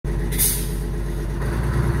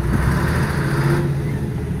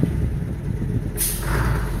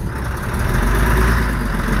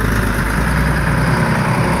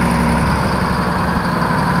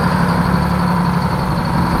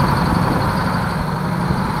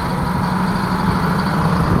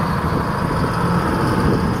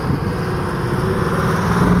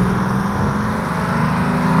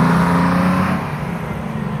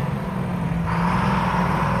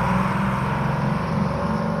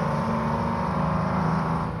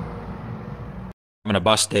having a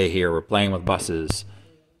bus day here. We're playing with buses.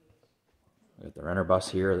 We got the Renner bus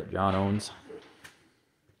here that John owns.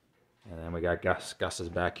 And then we got Gus. Gus is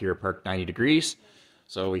back here parked 90 degrees.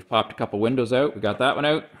 So we've popped a couple windows out. We got that one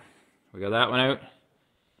out. We got that one out.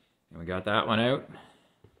 And we got that one out.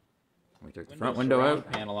 We took the front window out.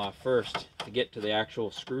 Panel off first to get to the actual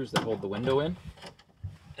screws that hold the window in.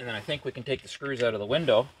 And then I think we can take the screws out of the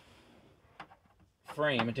window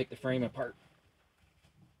frame and take the frame apart.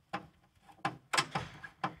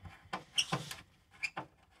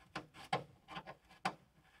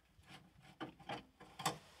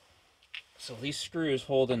 So these screws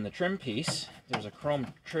hold in the trim piece. There's a chrome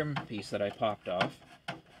trim piece that I popped off.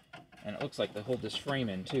 And it looks like they hold this frame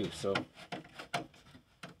in too, so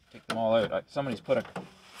take them all out. Somebody's put a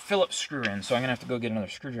Phillips screw in, so I'm going to have to go get another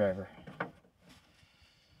screwdriver.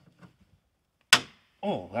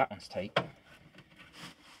 Oh, that one's tight.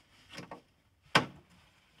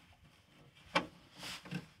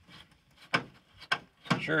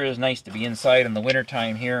 Sure is nice to be inside in the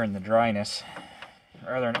wintertime here in the dryness,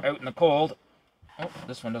 rather than out in the cold. Oh,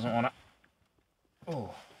 this one doesn't want to.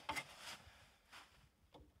 Oh.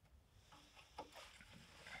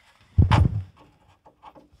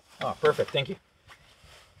 Oh, perfect, thank you.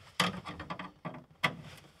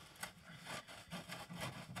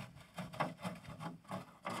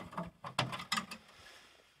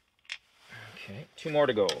 Okay, 2 more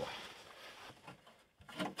to go.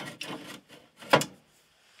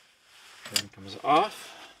 Trim comes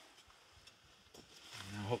off.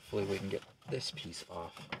 Now hopefully we can get this piece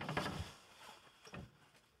off.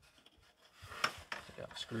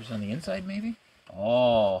 Got screws on the inside maybe?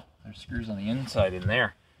 Oh, there's screws on the inside in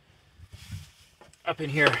there. Up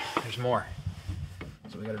in here, there's more.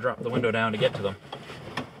 So we gotta drop the window down to get to them.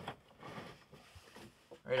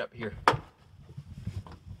 Right up here.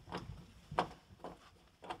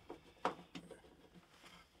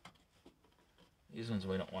 These ones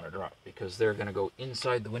we don't want to drop because they're gonna go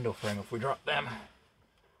inside the window frame if we drop them.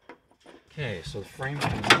 Okay, so the frame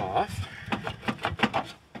comes off.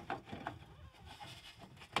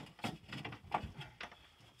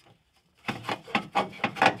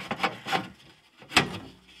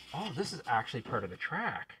 This is actually part of the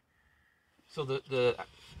track. So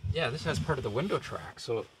yeah, this has part of the window track.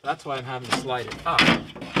 So that's why I'm having to slide it up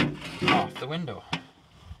off the window.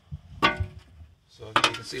 So you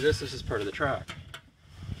can see this is part of the track.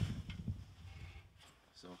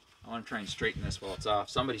 So I want to try and straighten this while it's off.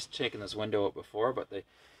 Somebody's taken this window out before, but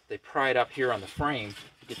they pry it up here on the frame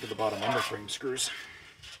to get to the bottom window frame screws.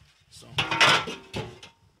 So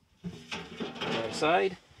other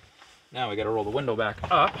side. Now we got to roll the window back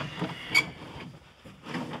up.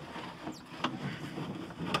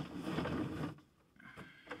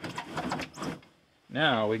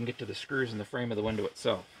 Now we can get to the screws in the frame of the window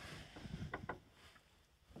itself.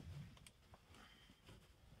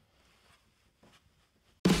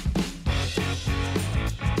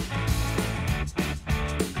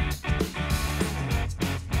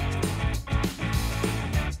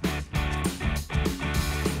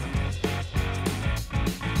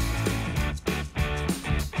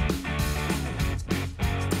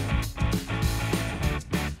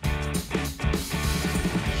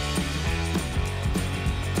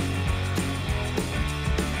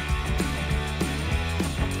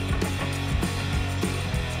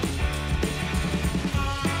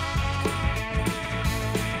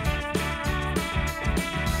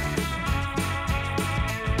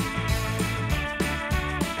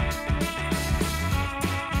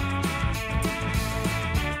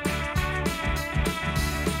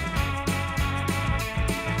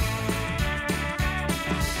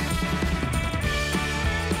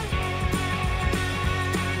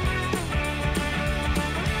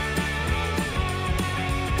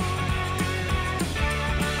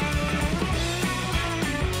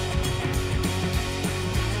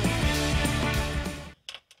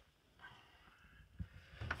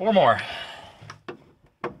 Four more.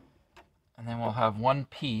 And then we'll have one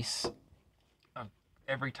piece of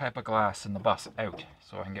every type of glass in the bus out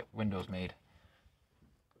so I can get windows made.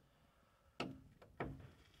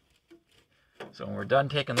 So when we're done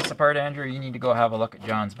taking this apart, Andrew, you need to go have a look at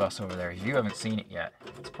John's bus over there. You haven't seen it yet.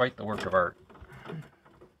 It's quite the work of art.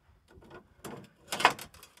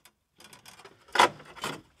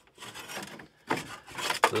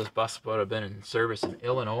 So this bus would have been in service in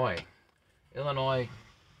Illinois. Illinois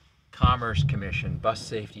Commerce Commission bus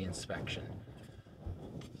safety inspection.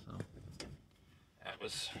 So that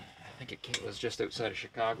was, I think it was just outside of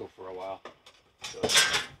Chicago for a while. So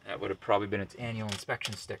that would have probably been its annual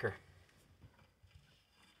inspection sticker.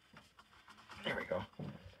 There we go.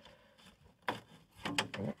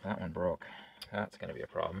 Oh, that one broke. That's going to be a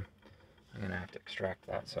problem. I'm going to have to extract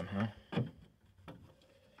that somehow.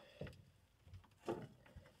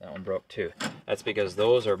 That one broke too. That's because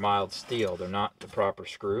those are mild steel. They're not the proper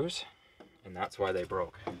screws, and that's why they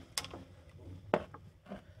broke.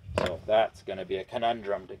 So that's going to be a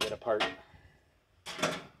conundrum to get apart,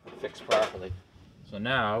 fixed properly. So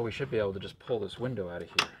now we should be able to just pull this window out of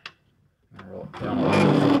here. I'm gonna roll it down a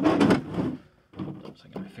little. Oops, I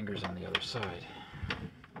got my fingers on the other side.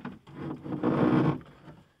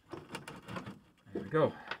 There we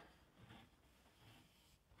go.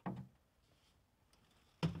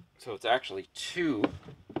 So it's actually 2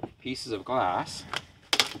 pieces of glass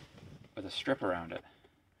with a strip around it.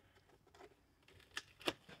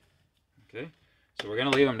 Okay, so we're going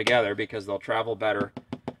to leave them together because they'll travel better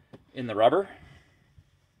in the rubber.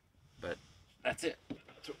 But that's it.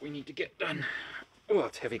 That's what we need to get done. Oh,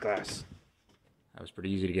 it's heavy glass. That was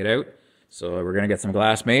pretty easy to get out. So we're going to get some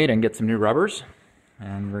glass made and get some new rubbers.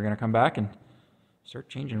 And we're going to come back and start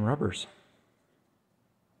changing rubbers.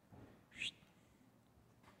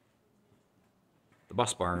 The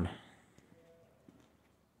bus barn.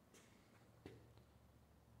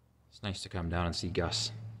 It's nice to come down and see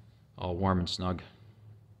Gus all warm and snug.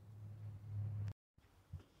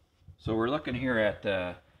 So we're looking here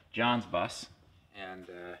at John's bus, and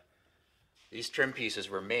these trim pieces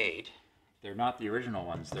were made. They're not the original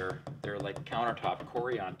ones. They're like countertop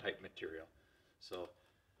Corian type material. So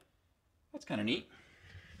that's kind of neat.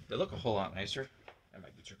 They look a whole lot nicer. And my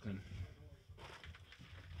boots are clean.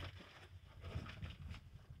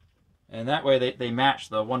 And that way they match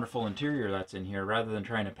the wonderful interior that's in here rather than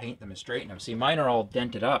trying to paint them and straighten them. See, mine are all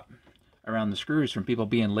dented up around the screws from people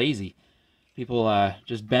being lazy. People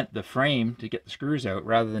just bent the frame to get the screws out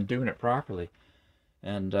rather than doing it properly.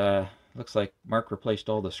 And looks like Mark replaced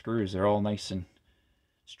all the screws. They're all nice and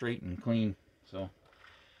straight and clean. So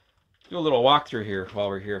do a little walkthrough here while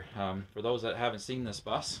we're here. For those that haven't seen this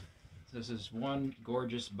bus, this is one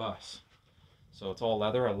gorgeous bus. So it's all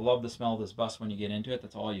leather. I love the smell of this bus when you get into it.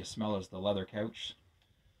 That's all you smell is the leather couch.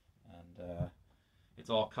 And it's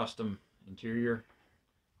all custom interior,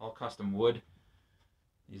 all custom wood.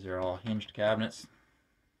 These are all hinged cabinets.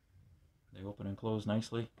 They open and close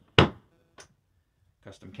nicely.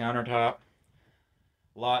 Custom countertop.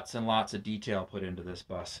 Lots and lots of detail put into this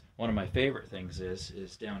bus. One of my favorite things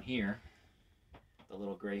is down here, the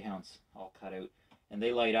little greyhounds all cut out. And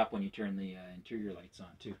they light up when you turn the interior lights on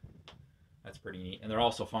too. That's pretty neat. And they're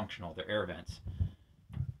also functional. They're air vents.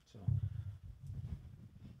 So,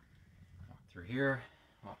 walk through here.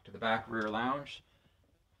 Walk to the back rear lounge.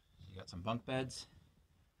 You got some bunk beds.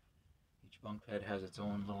 Each bunk bed has its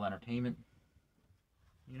own little entertainment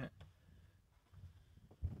unit.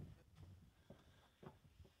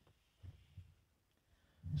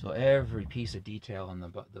 So every piece of detail on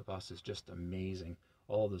the bus is just amazing.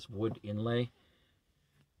 All this wood inlay.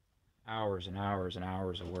 Hours and hours and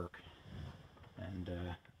hours of work. And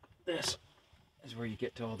this is where you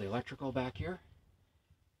get to all the electrical back here.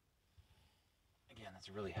 Again, that's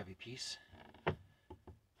a really heavy piece.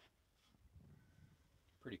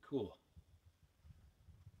 Pretty cool.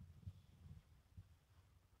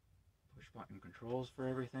 Push button controls for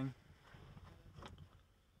everything.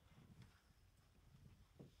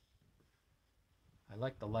 I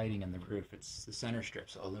like the lighting in the roof. It's the center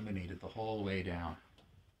strips illuminated the whole way down.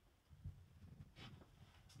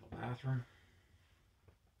 Little bathroom.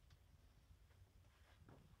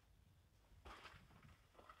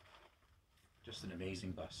 Just an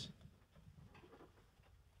amazing bus.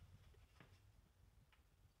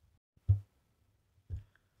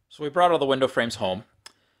 So we brought all the window frames home,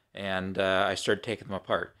 and I started taking them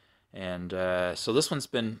apart. And so this one's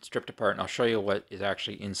been stripped apart, and I'll show you what is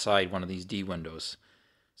actually inside one of these D windows.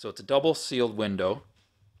 So it's a double sealed window.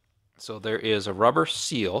 So there is a rubber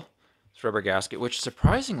seal, this rubber gasket, which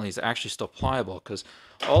surprisingly is actually still pliable, because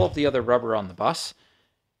all of the other rubber on the bus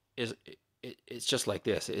is it's just like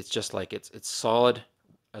this. It's just like it's solid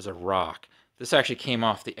as a rock. This actually came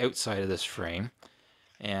off the outside of this frame,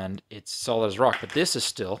 and it's solid as rock, but this is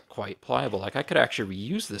still quite pliable. Like, I could actually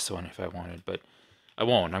reuse this one if I wanted, but I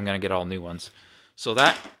won't. I'm going to get all new ones. So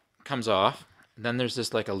that comes off. And then there's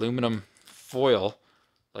this like aluminum foil,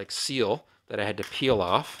 like seal, that I had to peel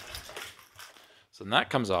off. So then that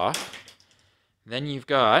comes off. Then you've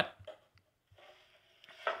got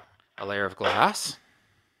a layer of glass,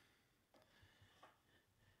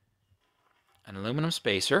 an aluminum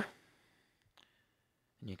spacer,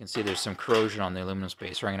 and you can see there's some corrosion on the aluminum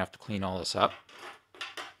spacer. I'm going to have to clean all this up.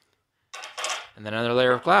 And then another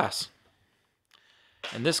layer of glass.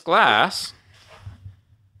 And this glass,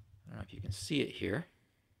 I don't know if you can see it here,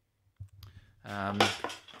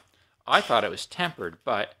 I thought it was tempered,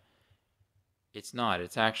 but it's not.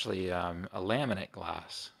 It's actually a laminate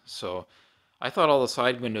glass. So I thought all the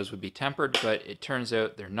side windows would be tempered, but it turns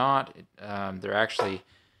out they're not. They're actually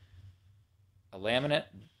a laminate,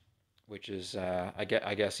 which is, I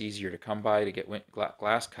guess, easier to come by to get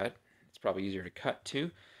glass cut. It's probably easier to cut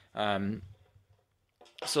too.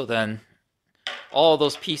 So then all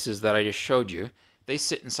those pieces that I just showed you, they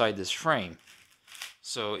sit inside this frame.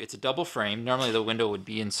 So it's a double frame. Normally the window would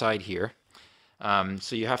be inside here.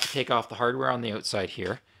 So you have to take off the hardware on the outside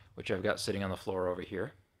here, which I've got sitting on the floor over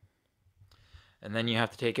here. And then you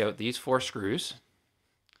have to take out these 4 screws.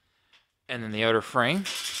 And then the outer frame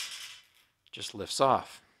just lifts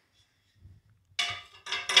off.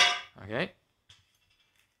 Okay?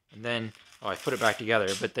 And then, oh, I put it back together,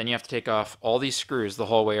 but then you have to take off all these screws the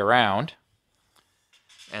whole way around.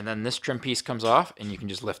 And then this trim piece comes off, and you can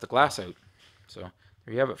just lift the glass out. So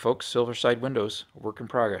there you have it, folks. Silver side windows, a work in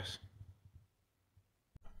progress.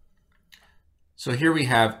 So here we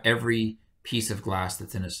have every piece of glass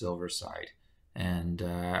that's in a silver side. And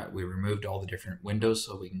we removed all the different windows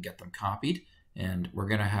so we can get them copied. And we're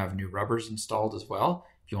going to have new rubbers installed as well.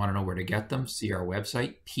 If you want to know where to get them, see our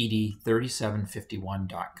website,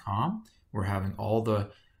 pd3751.com. We're having all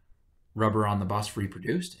the rubber on the bus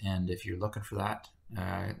reproduced. And if you're looking for that,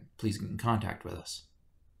 please get in contact with us.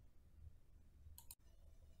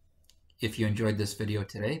 If you enjoyed this video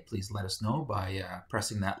today, please let us know by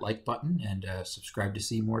pressing that like button and subscribe to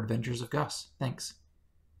see more adventures of Gus. Thanks.